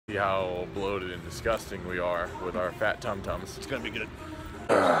See how bloated and disgusting we are with our fat tum-tums. It's gonna be good.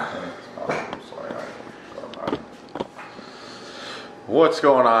 What's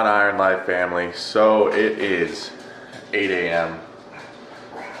going on, Iron Life family? So it is 8 a.m.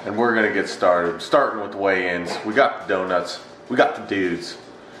 and we're gonna get started. Starting with weigh-ins. We got the donuts, we got the dudes,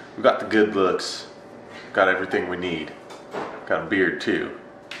 we got the good looks, got everything we need. Got a beard too.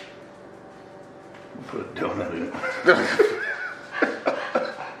 Put a donut in it.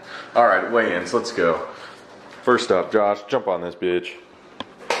 Alright, weigh-ins, let's go. First up, Josh, jump on this bitch.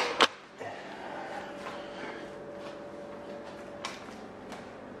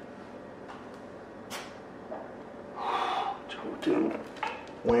 Dude,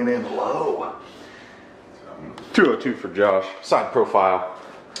 went in low. 202 for Josh. Side profile.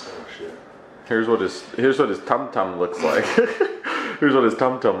 Oh shit. Here's what his tum-tum looks like. Here's what his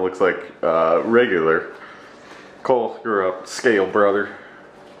tum-tum looks like regular. Cole, you're up. Scale, brother.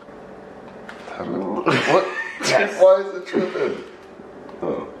 What? Why is it tripping?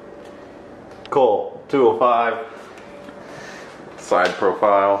 Oh. Cole, 205. Side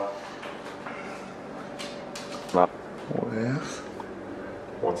profile. Yes.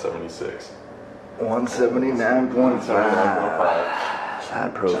 176. 179.5.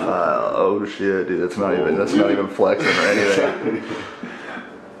 Side profile. Oh shit, dude, that's not even flexing or anything.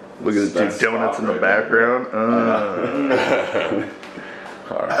 Look at the two donuts in the background.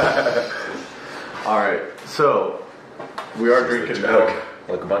 Alright, so we are drinking milk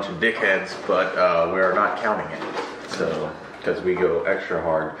like a bunch of dickheads, but we are not counting it. So, because we go extra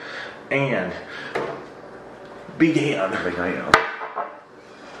hard. And begin. I'm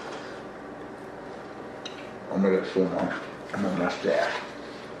gonna get some more. I'm gonna mess that.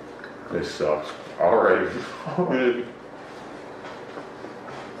 This sucks. Alright.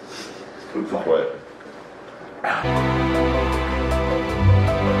 Food for what?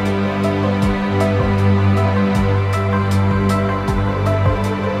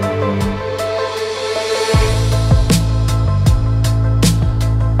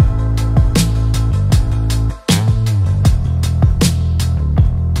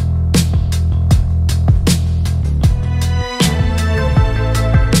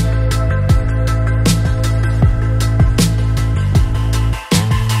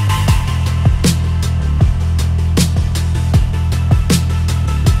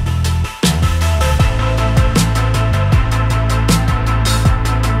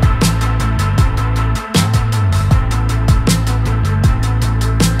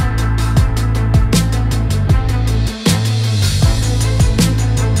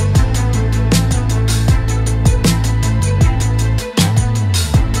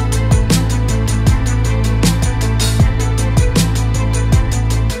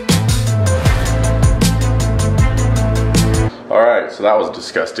 So that was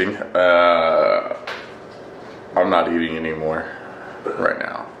disgusting. I'm not eating anymore right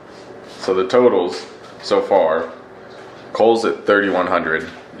now. So the totals so far, Cole's at 3,100.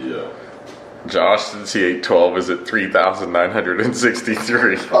 Yeah. Josh, since he ate 12, is at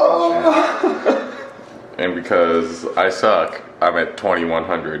 3,963. Oh. And because I suck, I'm at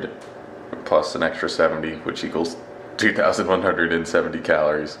 2,100 plus an extra 70, which equals 2,170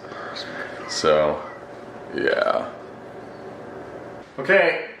 calories. So, yeah.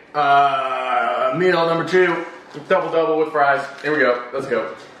 Okay, meal number 2, double with fries. Here we go, let's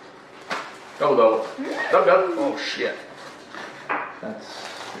go. Double. Oh shit. That's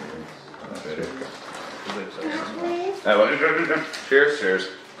Cheers.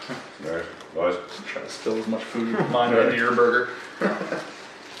 Alright, boys. Try to spill as much food as mine into your burger. That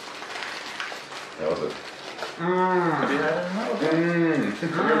was it. Have you had it now? Have you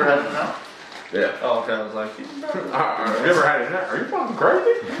ever had it now? Yeah. Oh, okay. I was like, have you ever had it now? Are you fucking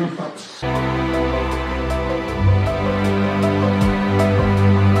crazy?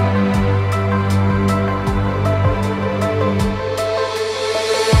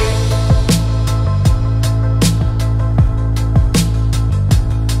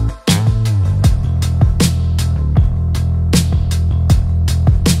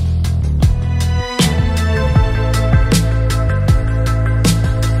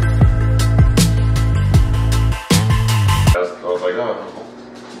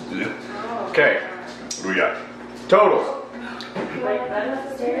 Okay, what do we got? Total.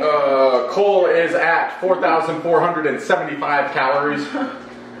 Cole is at 4,475 calories.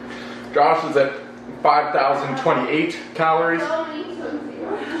 Josh is at 5,028 calories.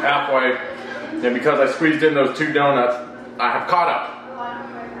 Halfway. And because I squeezed in those 2 donuts, I have caught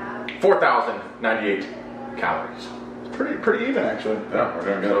up. 4,098 calories. pretty even actually. Yeah, we're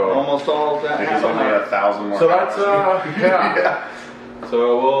doing good. Almost all of that. I think it's only 1,000 more. So that's, yeah. so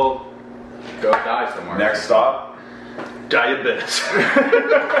we'll go die somewhere. Next stop. Diabetes.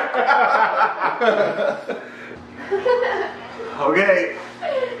 Okay,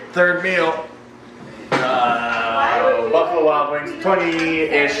 third meal. Buffalo Wild Wings,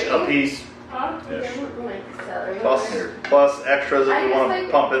 20-ish a piece. Plus extras if you want to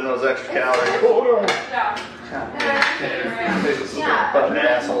pump in those extra calories. Bunch of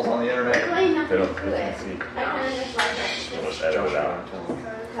assholes on the internet. They don't see. Just edit it out.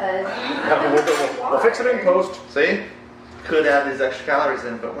 We'll fix it in post. See? Could add these extra calories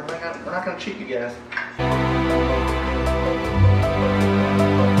in, but we're not gonna cheat you guys.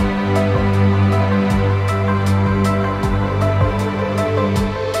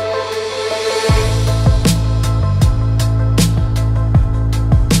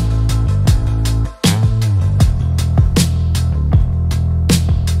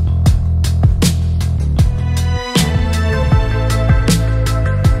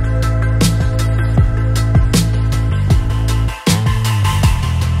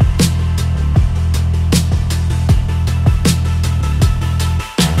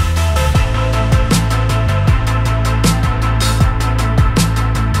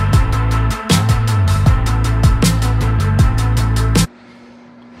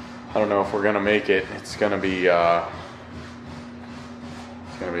 I don't know if we're gonna make it. It's gonna be a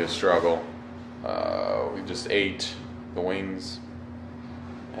struggle. We just ate the wings,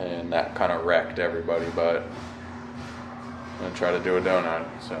 and that kind of wrecked everybody. But I'm gonna try to do a donut.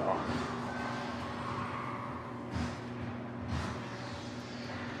 So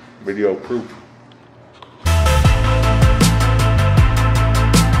video proof.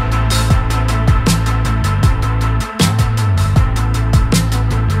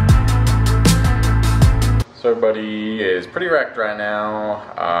 So everybody is pretty wrecked right now.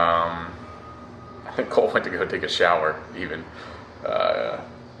 I think Cole went to go take a shower even.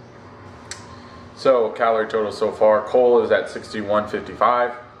 So calorie total so far, Cole is at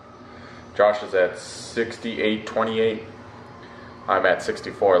 61.55. Josh is at 68.28. I'm at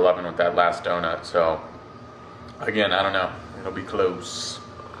 64.11 with that last donut. So again, I don't know. It'll be close.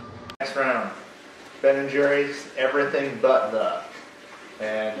 Next round. Ben & Jerry's, everything but the.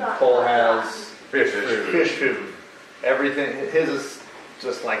 And Cole has fish food. Everything, his is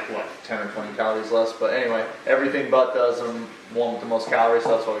just like, what, 10 or 20 calories less. But anyway, everything but does them one with the most calories, so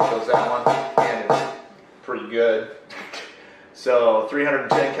that's why we chose that one. And it's pretty good. So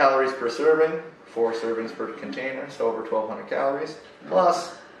 310 calories per serving, 4 servings per container, so over 1,200 calories.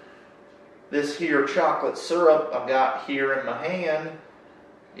 Plus, this here chocolate syrup I've got here in my hand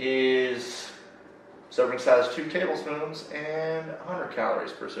is serving size 2 tablespoons and 100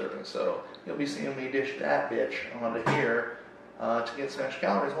 calories per serving. So you'll be seeing me dish that bitch onto here to get some extra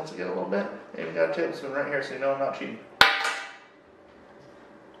calories once I get a little bit. I even got a tablespoon right here, so you know I'm not cheating.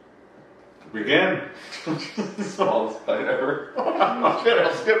 Begin. Smallest bite ever. Oh shit,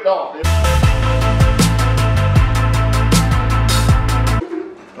 I skipped off, dude.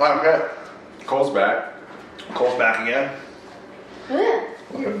 Okay. Cole's back. Cole's back again.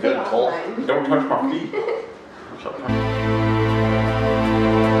 Looking good, Cole. Don't touch my feet.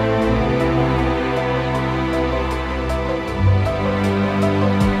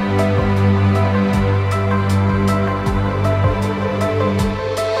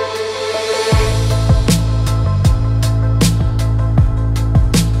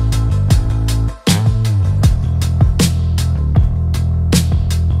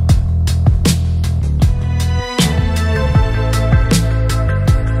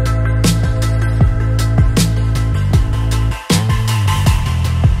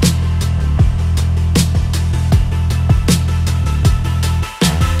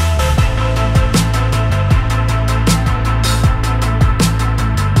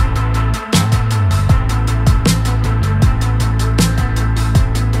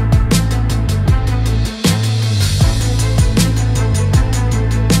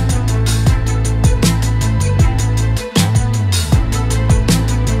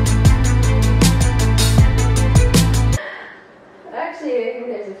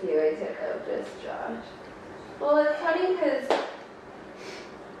 Well, it's funny because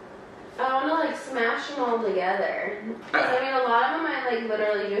I want to like smash them all together. I mean, a lot of them I like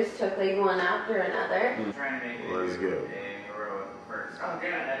literally just took like one after another. Let's go. I'm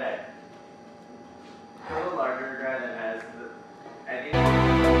gonna edit. A little larger guy that has the. I think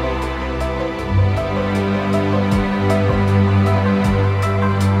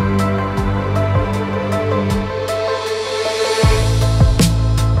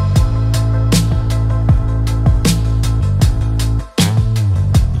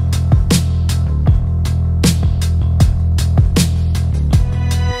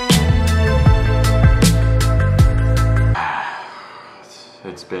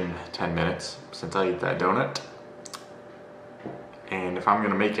been 10 minutes since I ate that donut. And if I'm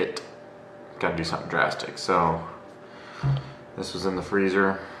gonna make it, gotta do something drastic. So this was in the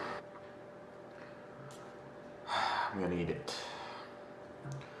freezer. I'm gonna eat it.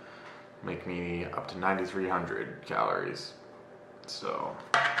 Make me up to 9,300 calories. So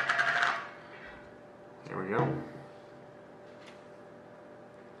here we go.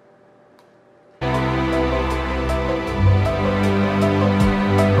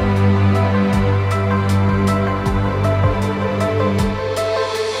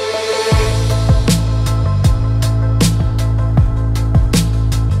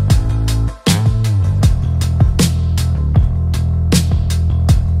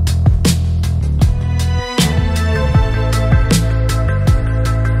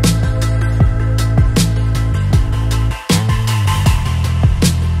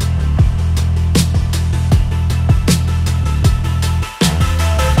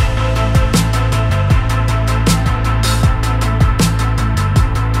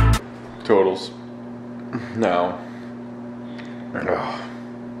 Totals. Now,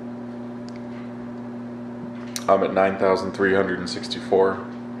 I'm at 9,364.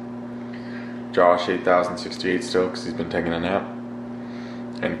 Josh 8,068 still because he's been taking a nap.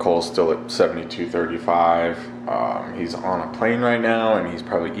 And Cole's still at 7,235. He's on a plane right now and he's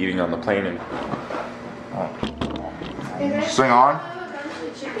probably eating on the plane. And sing on.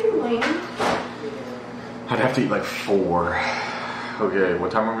 I'd have to eat like 4. Okay, what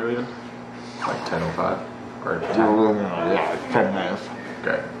time are we leaving? Like 10:05 or 10? Yeah, 10 minutes.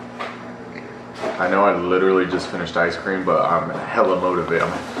 Okay. I know I literally just finished ice cream, but I'm hella motivated.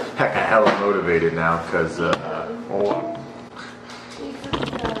 I'm hella motivated now because it's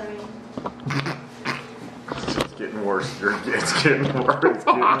getting worse. It's getting worse. It's getting worse.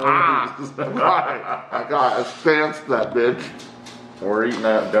 I got to stance that bitch. We're eating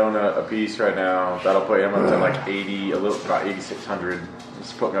that donut a piece right now. That'll put him up to like 80, about 8,600.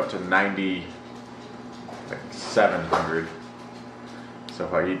 It's putting up to 90, like 700. So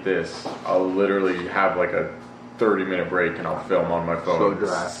if I eat this, I'll literally have like a 30-minute break and I'll film on my phone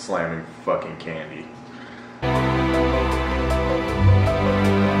slamming fucking candy.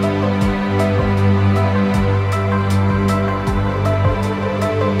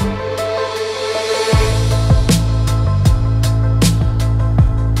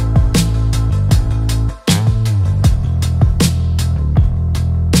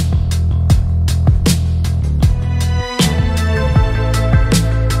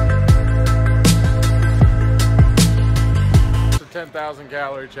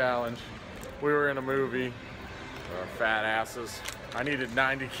 Calorie challenge. We were in a movie. Our fat asses. I needed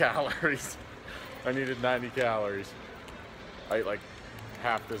 90 calories. I needed 90 calories. I ate like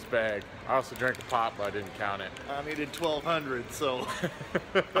half this bag. I also drank a pop, but I didn't count it. I needed 1,200, so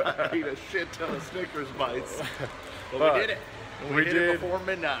I ate a shit ton of Snickers bites. But we did it. We did it before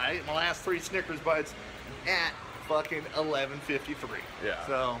midnight. I ate my last 3 Snickers bites at fucking 11:53.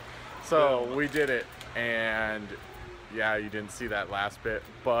 Yeah. So we did it, and yeah, you didn't see that last bit,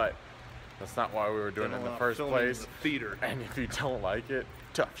 but that's not why we were doing it in the first place. In the theater. And if you don't like it,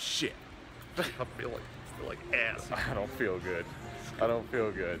 tough shit. I feel like ass. I don't feel good. I don't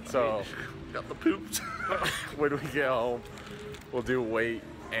feel good. So got the poops. when we get home, we'll do weight,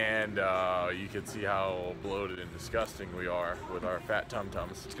 and you can see how bloated and disgusting we are with our fat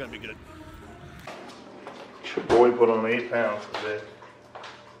tum-tums. It's gonna be good. Your boy put on 8 pounds today.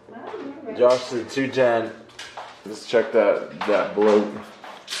 Josh did 210. Let's check that bloat.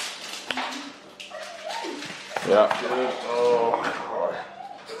 Yeah. Oh, God.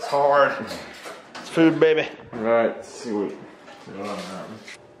 It's hard. It's food, baby. Alright, let's see what on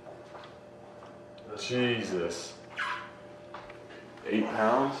that. Jesus. 8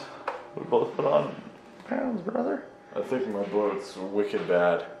 pounds? We both put on pounds, brother. I think my bloat's wicked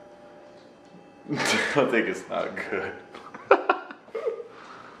bad. I think it's not good.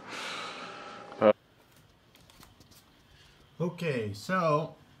 Okay,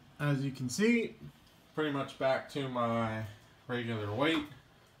 so as you can see, pretty much back to my regular weight.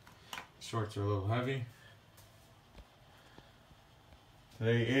 Shorts are a little heavy.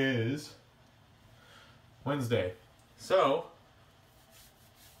 Today is Wednesday. So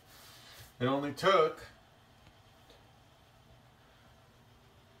it only took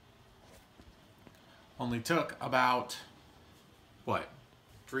about what,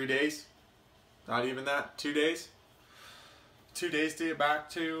 3 days? Not even that, 2 days? 2 days to get back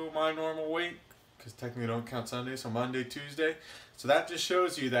to my normal weight, because technically I don't count Sunday, so Monday, Tuesday. So that just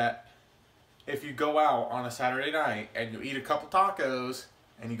shows you that if you go out on a Saturday night and you eat a couple tacos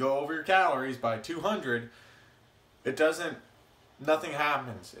and you go over your calories by 200, it doesn't nothing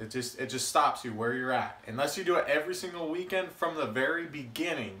happens. It just stops you where you're at. Unless you do it every single weekend from the very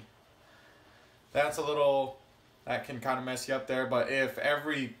beginning, that can kind of mess you up there. But if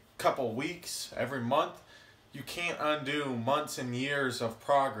every couple weeks, every month, you can't undo months and years of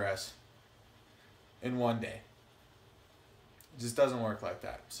progress in one day. It just doesn't work like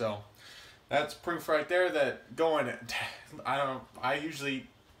that. So that's proof right there that I usually eat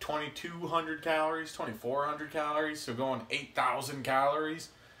 2,200 calories, 2,400 calories. So going 8,000 calories,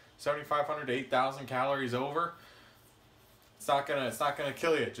 7,500 to 8,000 calories over, it's not gonna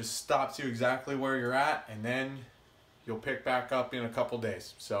kill you. It just stops you exactly where you're at, and then you'll pick back up in a couple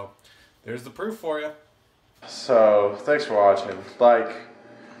days. So there's the proof for you. So thanks for watching. Like,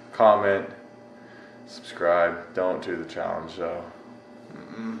 comment, subscribe. Don't do the challenge though.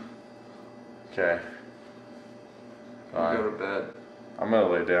 Okay. Go to bed. I'm gonna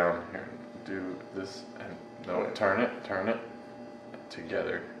lay down here and do this and no, turn it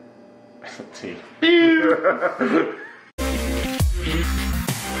together. T.